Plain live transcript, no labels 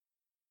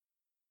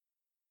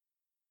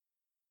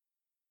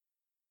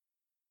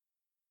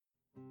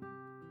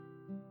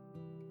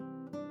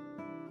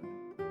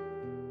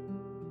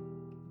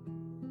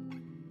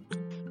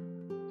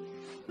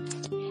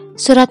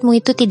Suratmu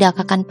itu tidak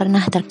akan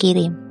pernah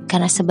terkirim,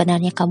 karena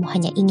sebenarnya kamu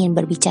hanya ingin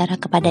berbicara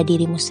kepada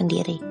dirimu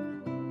sendiri.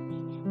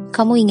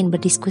 Kamu ingin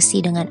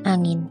berdiskusi dengan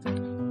angin,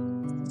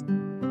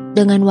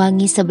 dengan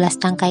wangi 11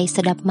 tangkai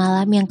sedap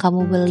malam yang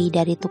kamu beli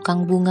dari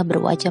tukang bunga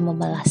berwajah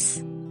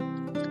memelas,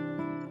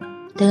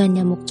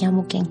 dengan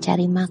nyamuk-nyamuk yang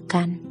cari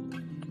makan,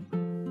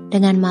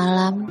 dengan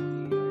malam,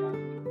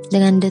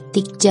 dengan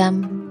detik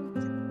jam,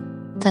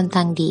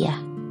 tentang dia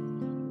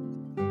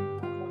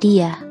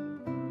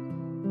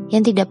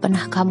yang tidak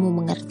pernah kamu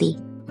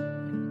mengerti.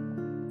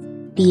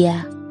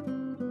 Dia,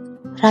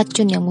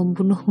 racun yang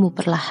membunuhmu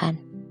perlahan.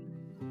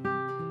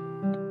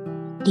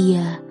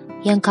 Dia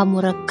yang kamu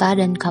reka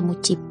dan kamu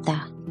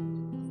cipta.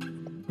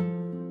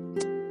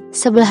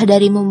 Sebelah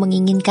darimu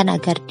menginginkan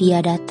agar dia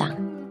datang,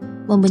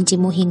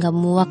 membencimu hingga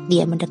muak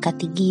dia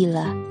mendekati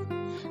gila,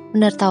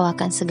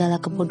 menertawakan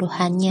segala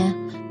kebodohannya,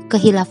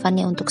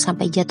 kehilafannya untuk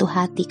sampai jatuh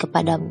hati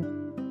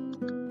kepadamu.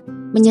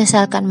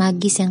 Menyesalkan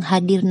magis yang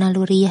hadir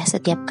naluriah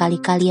setiap kali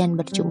kalian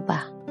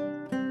berjumpa.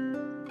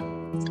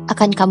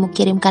 Akan kamu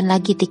kirimkan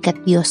lagi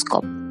tiket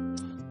bioskop,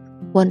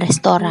 bon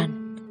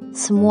restoran,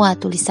 semua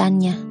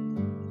tulisannya.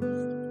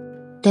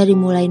 Dari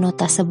mulai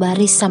nota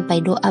sebaris sampai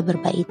doa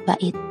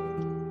berbait-bait.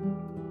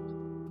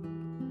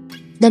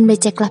 Dan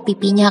beceklah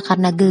pipinya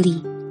karena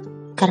geli,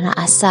 karena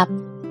asap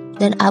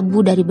dan abu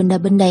dari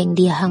benda-benda yang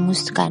dia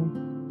hanguskan.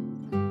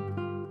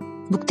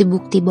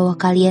 Bukti-bukti bahwa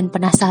kalian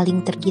pernah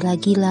saling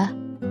tergila-gila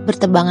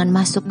bertebangan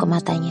masuk ke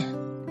matanya.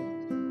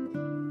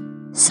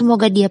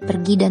 Semoga dia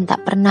pergi dan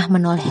tak pernah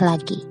menoleh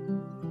lagi.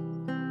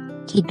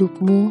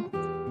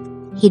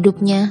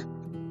 Hidupnya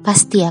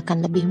pasti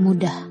akan lebih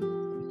mudah.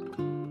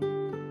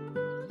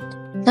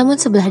 Namun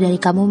sebelah dari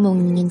kamu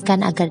menginginkan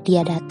agar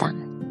dia datang,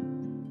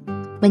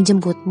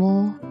 menjemputmu,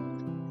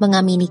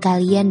 mengamini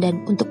kalian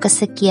dan untuk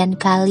kesekian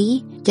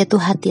kali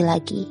jatuh hati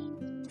lagi.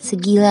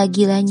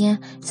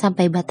 Segila-gilanya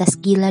sampai batas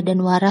gila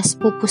dan waras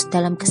pupus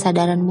dalam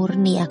kesadaran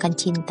murni akan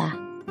cinta.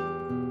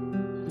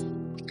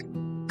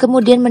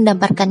 Kemudian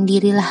mendamparkan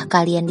dirilah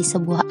kalian di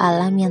sebuah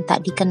alam yang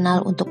tak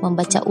dikenal untuk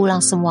membaca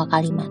ulang semua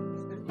kalimat.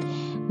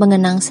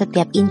 Mengenang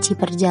setiap inci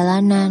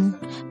perjalanan,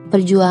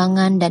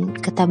 perjuangan dan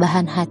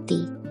ketabahan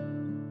hati.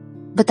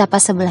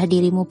 Betapa sebelah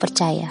dirimu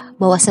percaya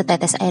bahwa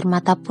setetes air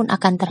mata pun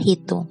akan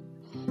terhitung.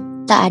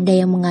 Tak ada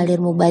yang mengalir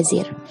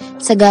mubazir.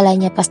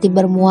 Segalanya pasti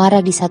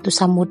bermuara di satu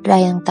samudra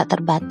yang tak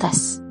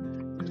terbatas.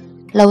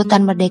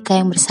 Lautan merdeka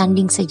yang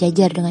bersanding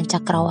sejajar dengan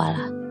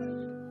cakrawala.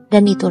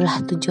 Dan itulah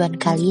tujuan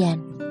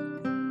kalian.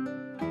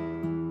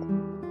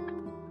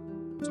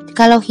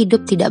 Kalau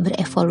hidup tidak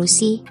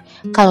berevolusi,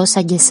 kalau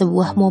saja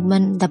sebuah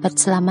momen dapat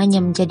selamanya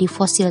menjadi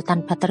fosil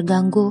tanpa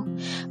terganggu,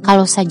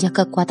 kalau saja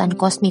kekuatan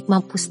kosmik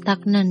mampu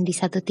stagnan di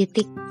satu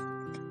titik,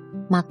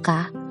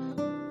 maka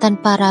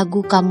tanpa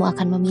ragu kamu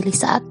akan memilih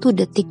 1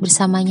 detik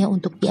bersamanya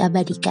untuk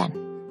diabadikan.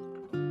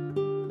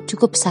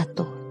 Cukup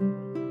 1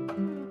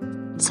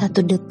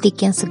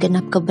 detik yang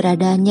segenap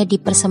keberadaannya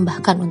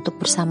dipersembahkan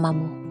untuk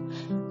bersamamu,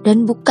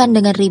 dan bukan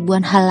dengan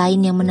ribuan hal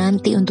lain yang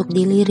menanti untuk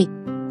dilirik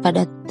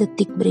pada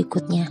detik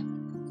berikutnya.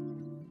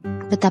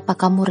 Betapa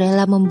kamu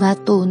rela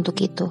membatu untuk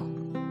itu.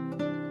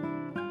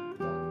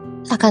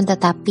 Akan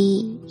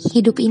tetapi,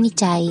 hidup ini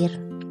cair.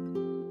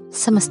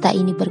 Semesta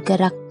ini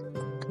bergerak.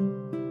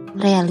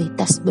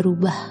 Realitas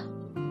berubah.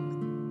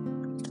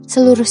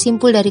 Seluruh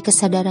simpul dari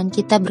kesadaran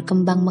kita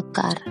berkembang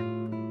mekar.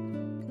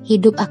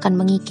 Hidup akan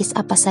mengikis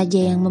apa saja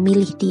yang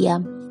memilih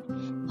diam,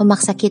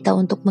 memaksa kita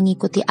untuk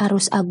mengikuti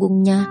arus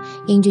agungnya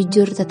yang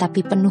jujur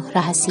tetapi penuh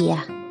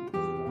rahasia.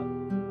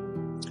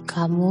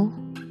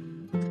 Kamu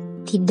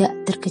tidak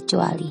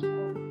terkecuali.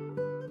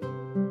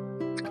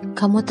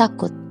 Kamu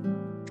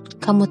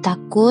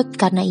takut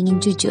karena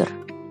ingin jujur.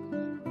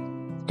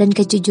 Dan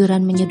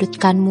kejujuran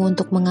menyudutkanmu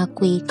untuk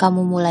mengakui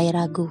kamu mulai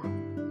ragu.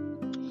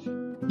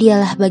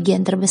 Dialah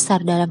bagian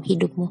terbesar dalam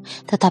hidupmu,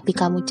 tetapi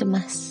kamu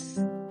cemas.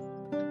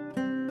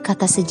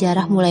 Kata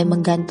sejarah mulai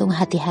menggantung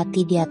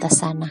hati-hati di atas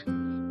sana.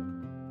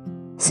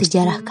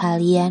 Sejarah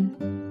kalian,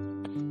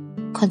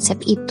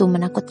 konsep itu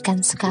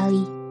menakutkan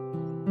sekali.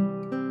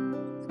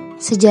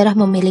 Sejarah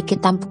memiliki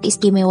tampuk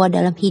istimewa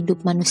dalam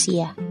hidup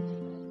manusia,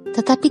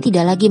 tetapi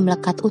tidak lagi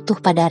melekat utuh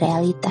pada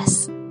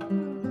realitas.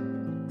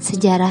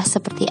 Sejarah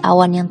seperti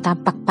awan yang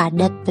tampak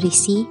padat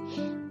berisi,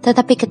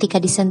 tetapi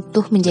ketika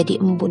disentuh menjadi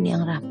embun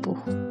yang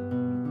rapuh.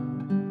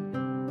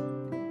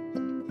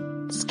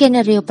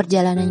 Skenario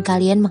perjalanan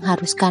kalian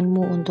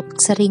mengharuskanmu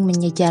untuk sering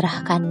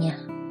menyejarahkannya,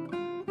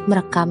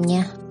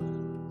 merekamnya,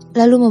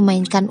 lalu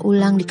memainkan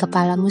ulang di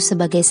kepalamu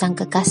sebagai sang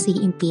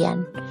kekasih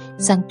impian,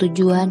 sang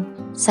tujuan,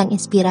 sang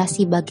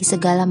inspirasi bagi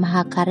segala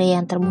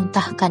mahakarya yang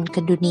termuntahkan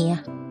ke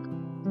dunia.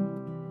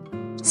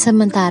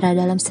 Sementara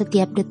dalam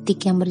setiap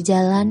detik yang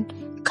berjalan,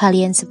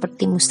 kalian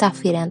seperti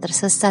musafir yang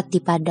tersesat di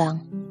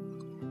padang.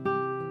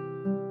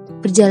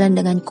 Berjalan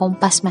dengan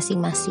kompas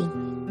masing-masing,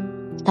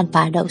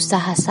 tanpa ada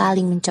usaha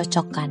saling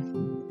mencocokkan.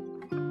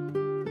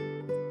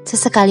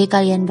 Sesekali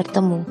kalian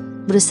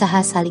bertemu,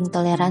 berusaha saling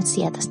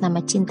toleransi atas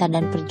nama cinta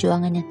dan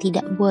perjuangan yang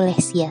tidak boleh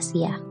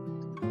sia-sia.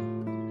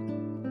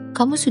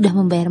 Kamu sudah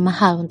membayar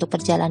mahal untuk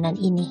perjalanan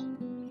ini.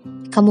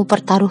 Kamu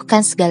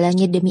pertaruhkan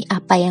segalanya demi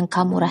apa yang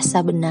kamu rasa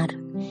benar,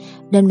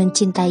 dan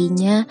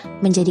mencintainya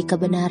menjadi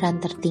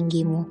kebenaran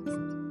tertinggimu.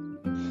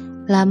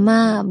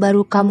 Lama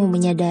baru kamu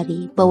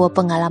menyadari bahwa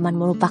pengalaman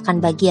merupakan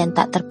bagian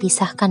tak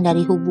terpisahkan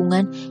dari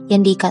hubungan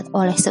yang diikat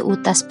oleh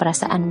seutas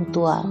perasaan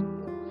mutual.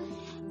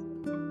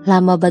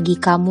 Lama bagi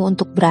kamu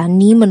untuk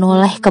berani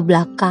menoleh ke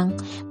belakang,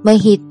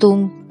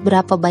 menghitung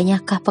berapa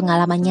banyakkah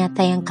pengalaman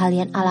nyata yang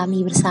kalian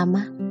alami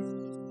bersama.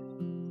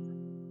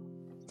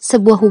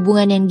 Sebuah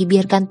hubungan yang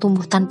dibiarkan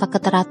tumbuh tanpa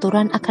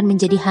keteraturan akan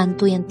menjadi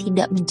hantu yang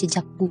tidak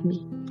menjejak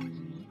bumi.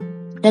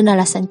 Dan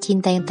alasan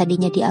cinta yang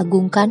tadinya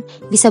diagungkan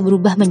bisa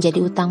berubah menjadi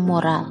utang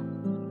moral,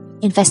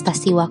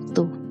 investasi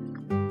waktu,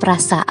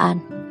 perasaan,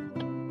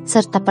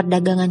 serta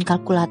perdagangan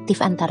kalkulatif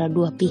antara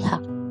dua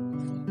pihak.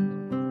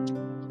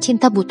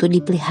 Cinta butuh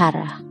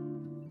dipelihara,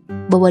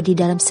 bahwa di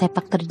dalam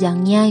sepak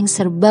terjangnya yang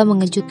serba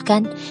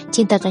mengejutkan,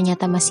 cinta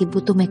ternyata masih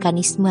butuh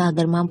mekanisme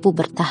agar mampu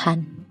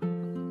bertahan.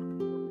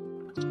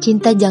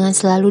 Cinta jangan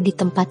selalu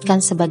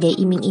ditempatkan sebagai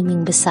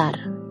iming-iming besar,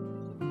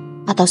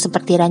 atau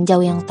seperti ranjau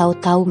yang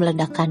tahu-tahu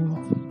meledakkanmu.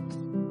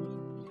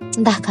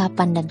 Entah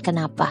kapan dan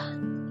kenapa,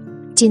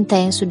 cinta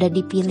yang sudah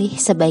dipilih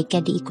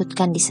sebaiknya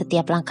diikutkan di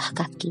setiap langkah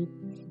kaki.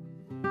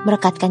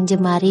 Merekatkan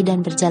jemari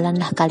dan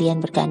berjalanlah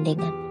kalian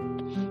bergandengan,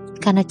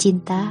 karena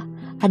cinta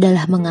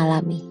adalah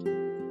mengalami.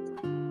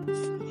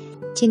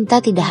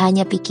 Cinta tidak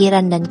hanya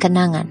pikiran dan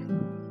kenangan,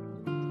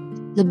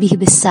 lebih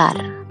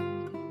besar.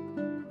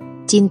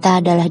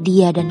 Cinta adalah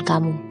dia dan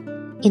kamu,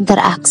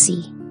 interaksi,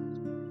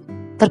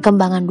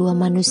 perkembangan dua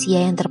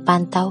manusia yang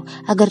terpantau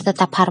agar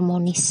tetap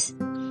harmonis.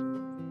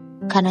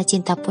 Karena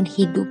cinta pun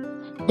hidup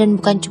dan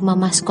bukan cuma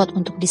maskot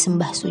untuk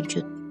disembah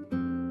sujud.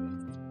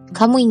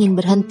 Kamu ingin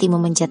berhenti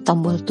memencet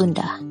tombol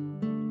tunda.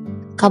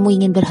 Kamu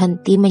ingin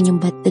berhenti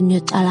menyumbat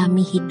denyut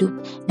alami hidup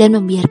dan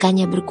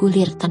membiarkannya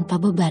bergulir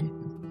tanpa beban.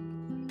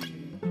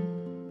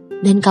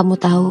 Dan kamu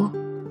tahu,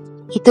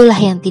 itulah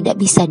yang tidak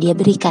bisa dia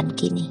berikan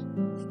kini.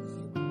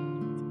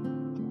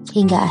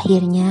 Hingga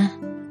akhirnya,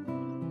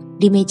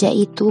 di meja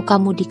itu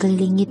kamu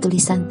dikelilingi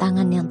tulisan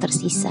tangan yang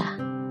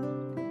tersisa.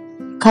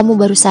 Kamu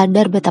baru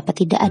sadar betapa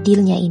tidak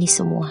adilnya ini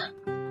semua.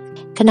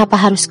 Kenapa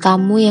harus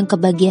kamu yang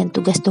kebagian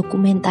tugas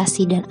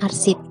dokumentasi dan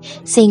arsip,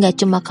 sehingga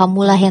cuma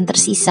kamulah yang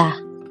tersisa?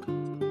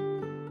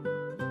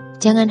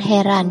 Jangan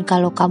heran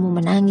kalau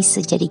kamu menangis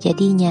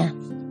sejadi-jadinya.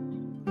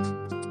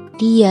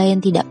 Dia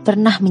yang tidak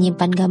pernah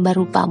menyimpan gambar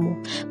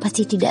rupamu,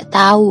 pasti tidak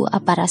tahu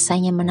apa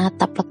rasanya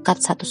menatap lekat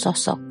satu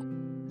sosok.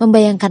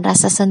 Membayangkan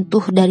rasa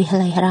sentuh dari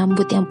helai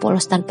rambut yang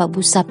polos tanpa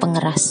busa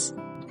pengeras.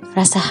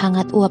 Rasa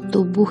hangat uap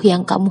tubuh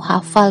yang kamu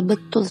hafal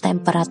betul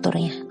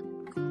temperaturnya.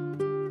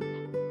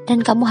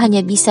 Dan kamu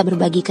hanya bisa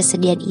berbagi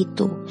kesedihan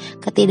itu,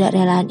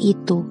 ketidakrelaan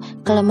itu,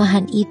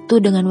 kelemahan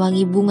itu dengan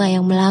wangi bunga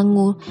yang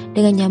melangu,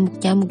 dengan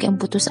nyamuk-nyamuk yang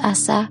putus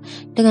asa,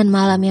 dengan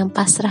malam yang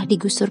pasrah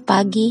digusur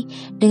pagi,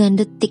 dengan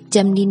detik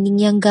jam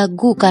dinding yang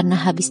gagu karena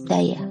habis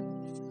daya.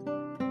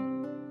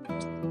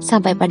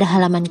 Sampai pada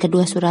halaman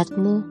kedua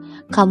suratmu,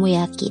 kamu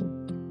yakin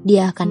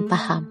dia akan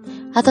paham,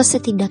 atau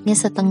setidaknya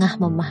setengah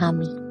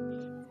memahami,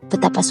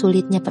 betapa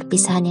sulitnya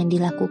perpisahan yang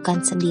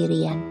dilakukan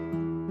sendirian.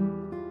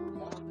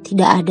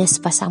 Tidak ada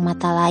sepasang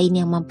mata lain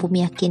yang mampu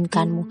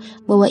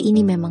meyakinkanmu bahwa ini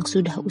memang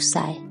sudah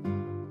usai.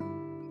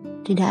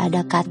 Tidak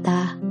ada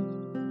kata,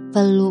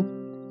 peluk,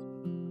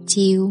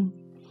 cium,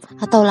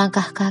 atau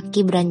langkah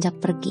kaki beranjak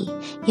pergi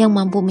yang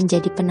mampu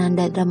menjadi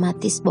penanda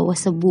dramatis bahwa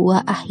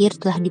sebuah akhir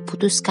telah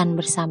diputuskan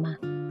bersama.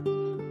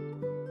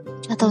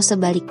 Atau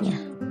sebaliknya,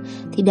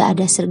 tidak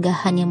ada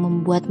sergahan yang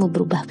membuatmu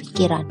berubah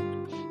pikiran.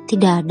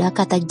 Tidak ada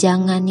kata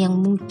jangan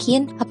yang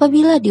mungkin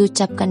apabila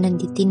diucapkan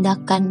dan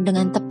ditindakkan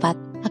dengan tepat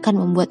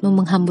akan membuatmu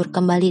menghambur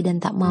kembali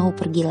dan tak mau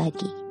pergi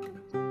lagi.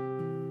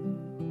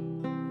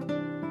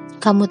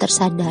 Kamu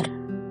tersadar,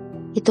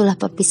 itulah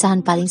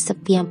perpisahan paling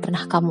sepi yang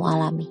pernah kamu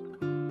alami.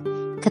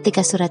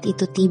 Ketika surat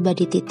itu tiba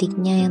di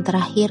titiknya yang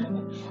terakhir,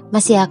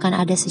 masih akan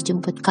ada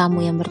sejumput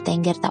kamu yang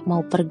bertengger tak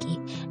mau pergi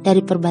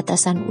dari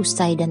perbatasan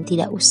usai dan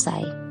tidak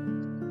usai.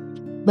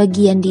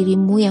 Bagian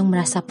dirimu yang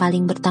merasa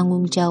paling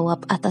bertanggung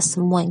jawab atas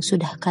semua yang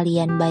sudah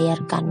kalian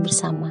bayarkan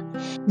bersama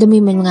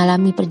demi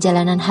mengalami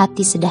perjalanan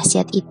hati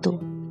sedahsyat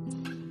itu.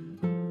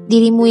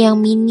 Dirimu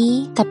yang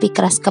mini tapi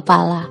keras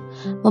kepala,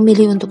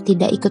 memilih untuk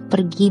tidak ikut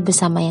pergi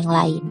bersama yang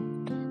lain,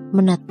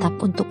 menetap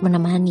untuk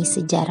menemani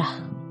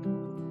sejarah.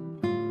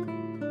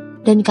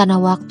 Dan karena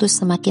waktu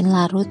semakin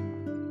larut,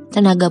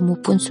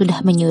 tenagamu pun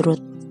sudah menyurut,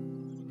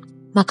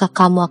 maka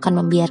kamu akan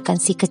membiarkan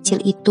si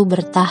kecil itu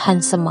bertahan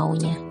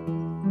semaunya.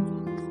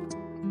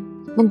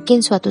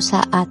 Mungkin suatu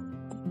saat,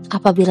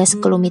 apabila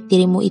sekelumit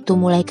dirimu itu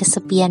mulai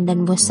kesepian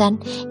dan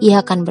bosan, ia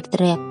akan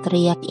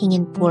berteriak-teriak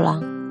ingin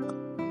pulang.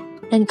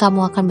 Dan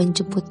kamu akan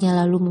menjemputnya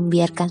lalu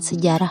membiarkan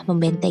sejarah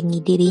membentengi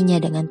dirinya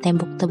dengan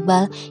tembok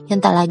tebal yang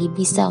tak lagi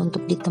bisa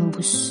untuk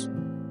ditembus.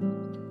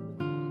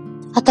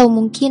 Atau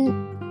mungkin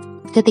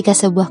ketika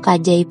sebuah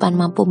keajaiban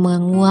mampu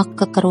menguak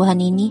kekeruhan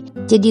ini,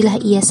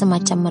 jadilah ia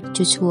semacam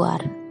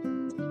mercusuar,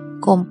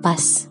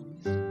 kompas,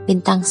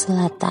 bintang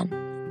selatan,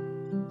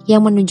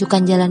 yang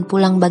menunjukkan jalan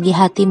pulang bagi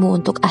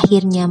hatimu untuk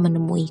akhirnya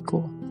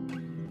menemuiku.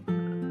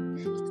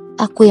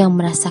 Aku yang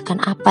merasakan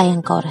apa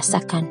yang kau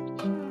rasakan,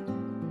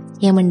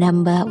 yang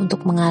mendamba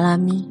untuk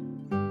mengalami.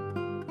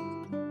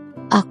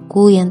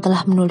 Aku yang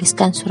telah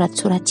menuliskan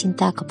surat-surat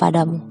cinta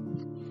kepadamu,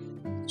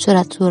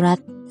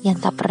 surat-surat yang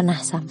tak pernah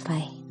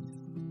sampai.